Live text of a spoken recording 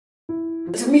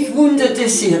Also mich wundert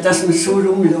es sehr, dass man so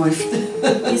rumläuft.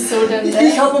 Wieso denn?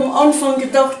 Ich habe am Anfang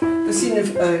gedacht, da ist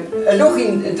ein Loch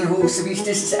in der Hose, wie ich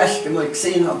das erste Mal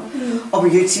gesehen habe. Aber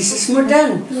jetzt ist es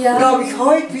modern. Ja. Da habe ich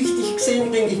heute wichtig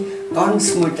gesehen, denke ich,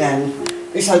 ganz modern.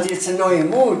 Ist halt jetzt eine neue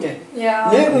Mode.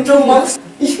 Ja. Ne? Und darum machst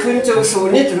ich könnte auch so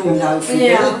nicht rumlaufen. Ja.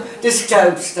 Gell? Das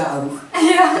glaubst du auch.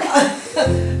 Ja.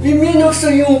 Wie wir noch so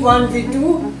jung waren wie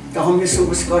du, da haben wir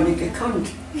sowas gar nicht gekannt.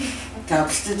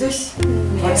 Glaubst du das?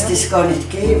 Nee. Hat es das gar nicht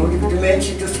gegeben? Oder die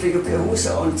Menschen durften ja keine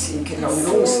Hose anziehen, keine langen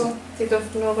Hosen. Sie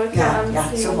durften nur Rücken Ja,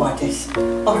 anziehen. so war das.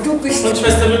 Aber du bist... Und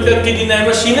Schwester Luitgard, geht in eine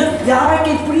Maschine? Ja,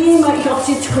 geht prima. Ich habe es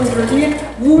jetzt kontrolliert.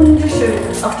 Wunderschön.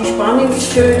 Auch die Spannung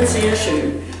ist schön, sehr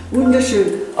schön. Wunderschön.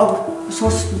 Aber was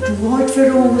hast du heute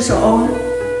für Hose an?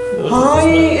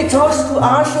 Hi, jetzt hast du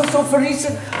auch schon so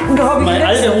verrissen. Und da habe ich Meine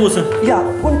alte Hose. Ja,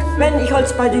 und wenn ich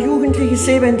als bei den Jugendlichen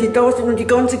sehe, wenn die da sind und die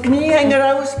ganzen Knie hängen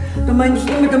raus, dann meine ich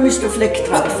immer, da müsste ein Fleck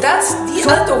drauf. Die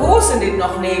alte Hose nicht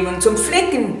noch nehmen zum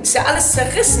Flicken, ist ja alles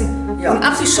zerrissen. Ja. Und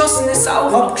abgeschossen ist auch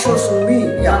noch. Abgeschossen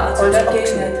wie? Ja, also das geht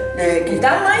abgeschossen. nicht. Nee, geht Und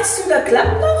dann meinst du, da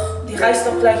klappt noch? Die reißt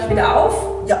doch gleich wieder auf?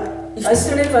 Ja.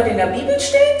 Weißt du nicht, was in der Bibel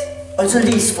steht? Also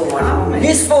lies vor. Moment.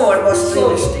 Lies vor, was drin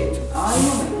steht. Einen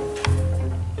Moment.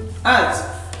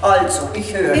 Also,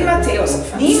 ich höre. In Matthäus.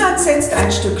 Niemand setzt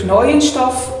ein Stück neuen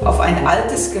Stoff auf ein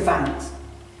altes Gewand.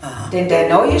 Denn der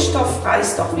neue Stoff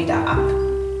reißt doch wieder ab.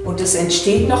 Und es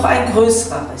entsteht noch ein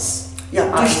größeres. Ja,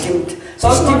 das stimmt.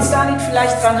 Sollten wir uns da nicht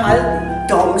vielleicht dran halten?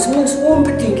 Da müssen wir uns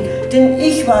unbedingt. Denn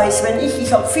ich weiß, wenn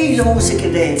ich habe viel Hose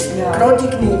genäht, Ja. gerade die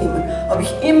Knie immer, habe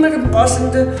ich immer eine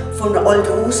passende von der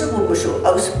alten Hose, wo man schon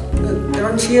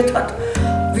ausrangiert hat,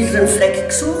 wieder einen Fleck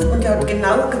gesucht und der hat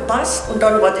genau gepasst und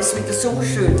dann war das wieder so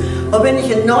schön. Aber wenn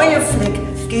ich einen neuen Fleck,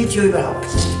 geht ja überhaupt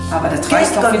nicht. Aber das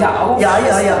reißt doch wieder auf. Ja,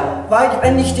 ja, ja. Weil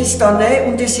wenn ich das dann nähe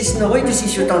und das ist neu, das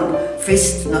ist ja dann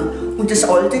fest. Ne? Und das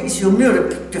alte ist ja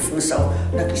mürb, dürfen wir sagen.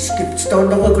 Dann gibt es dann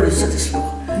noch ein größeres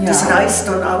Loch. Ja. Das reißt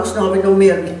dann aus, dann habe ich noch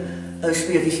mehr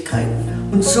Schwierigkeiten.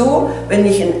 Und so, wenn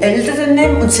ich einen älteren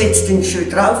nehme und setze den schön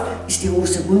drauf, ist die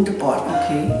Hose wunderbar.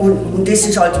 Okay. Und das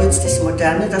ist halt jetzt das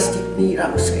Moderne, dass die Knie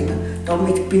raushängen.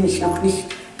 Damit bin ich noch nicht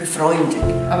befreundet.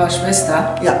 Aber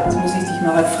Schwester, Ja. jetzt muss ich dich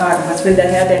mal was fragen. Was will der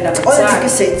Herr denn damit Das alte sagen?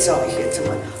 Gesetz, sage ich jetzt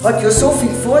einmal, hat ja so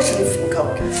viele Vorschriften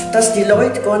gehabt, dass die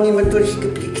Leute gar nicht mehr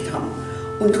durchgeblickt haben.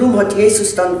 Und darum hat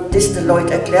Jesus dann das den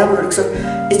Leuten erklärt und hat gesagt,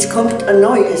 jetzt kommt ein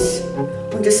Neues.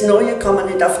 Und das Neue kann man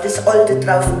nicht auf das Alte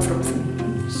draufpfropfen.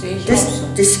 Sehe ich Das, auch so.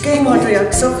 das Game hat er ja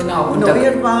gesagt, Genau, und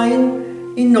neuer Wein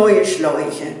in neue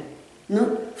Schläuche. Ne?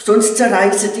 Sonst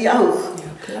zerreißen die auch.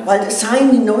 klar. Weil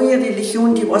seine neue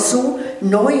Religion, die war so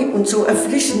neu und so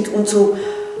erfrischend und so,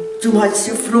 darum heißt es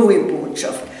ja frohe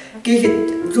Botschaft.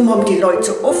 Darum haben die Leute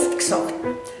so oft gesagt,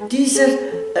 dieser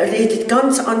redet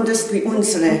ganz anders wie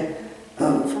unsere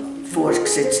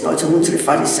Vorgesetzten, also unsere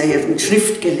Pharisäer und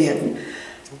Schriftgelehrten.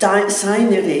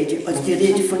 Seine Rede, also die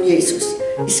Rede von Jesus,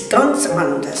 ist ganz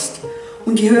anders.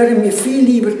 Und ich höre mir viel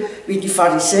lieber wie die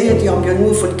Pharisäer, die haben ja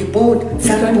nur von Gebot Wie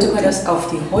könnte man verboten. das auf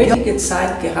die heutige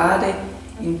Zeit, gerade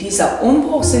in dieser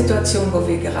Umbruchssituation, wo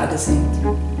wir gerade sind,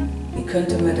 wie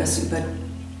könnte man das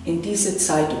in diese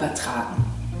Zeit übertragen?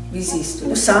 Wie siehst du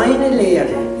das? Seine Lehre.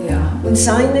 Ja. Und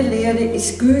seine Lehre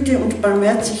ist Güte und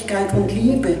Barmherzigkeit und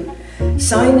Liebe.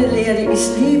 Seine Lehre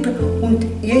ist Liebe und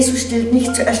Jesus stellt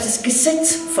nicht zuerst das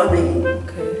Gesetz vorne hin,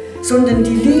 sondern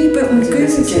die Liebe und Also Güte.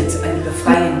 das ist jetzt eine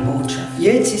befreiende Botschaft.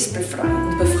 Jetzt ist befreiend.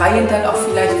 Und befreiend dann auch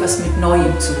vielleicht was mit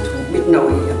Neuem zu tun. Mit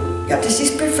Neuem. Ja, das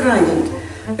ist befreiend.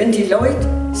 Wenn die Leute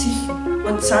sich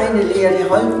an seine Lehre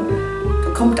halten, da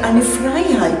kommt eine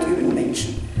Freiheit über den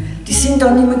Menschen. Die sind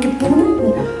dann nicht mehr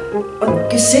gebunden an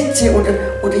Gesetze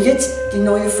oder jetzt die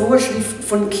neue Vorschrift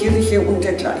von Kirche und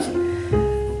dergleichen.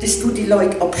 Das tut die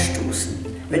Leute abstoßen,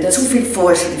 wenn zu viele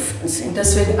Vorschriften sind. Und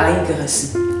das wird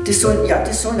eingerissen. Das soll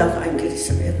auch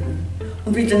eingerissen werden.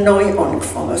 Und wieder neu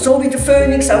angefangen. So wie der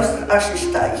Phönix aus der Asche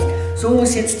steigt. So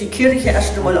muss jetzt die Kirche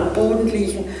erst einmal am Boden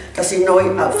liegen, dass sie neu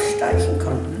aufsteigen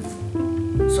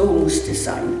kann. So muss das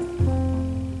sein.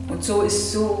 Und so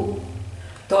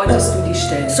deutest du die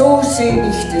Stelle. So sehe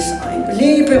ich das ein.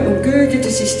 Liebe und Güte,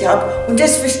 das ist die Haupt. Und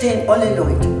das verstehen alle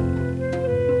Leute.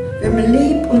 Wenn man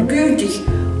lieb und gütig,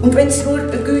 und wenn es nur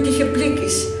ein gütiger Blick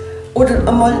ist, oder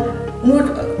einmal nur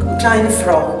eine kleine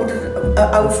Frage, oder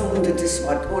ein aufmunterndes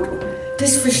Wort, oder,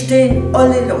 das verstehen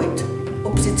alle Leute.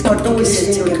 Ob es jetzt katholisch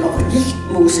sind oder auch nicht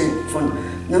Mose von,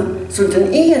 ne?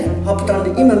 Sondern ihr habt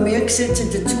dann immer mehr Gesetze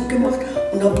dazu gemacht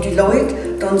und habt die Leute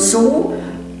dann so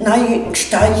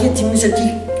gesteigert, sie müssen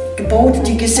die Gebote,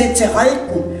 die Gesetze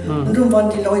halten. Und dann waren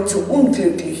die Leute so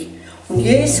unglücklich. Und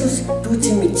Jesus tut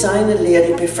sie mit seiner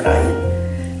Lehre befreien.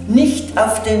 nicht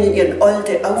auf denen ihren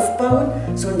Alte aufbauen,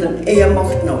 sondern er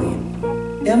macht neu.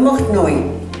 Er macht neu.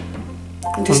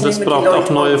 Und das braucht auch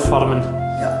neue Formen.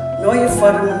 Ja, neue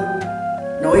Formen,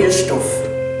 neuer Stoff.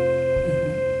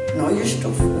 Neuer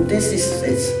Stoff. Und das ist es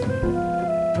jetzt.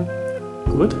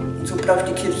 Gut. Und so braucht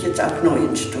die Kirche jetzt auch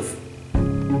neuen Stoff.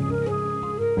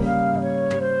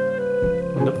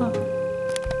 Wunderbar.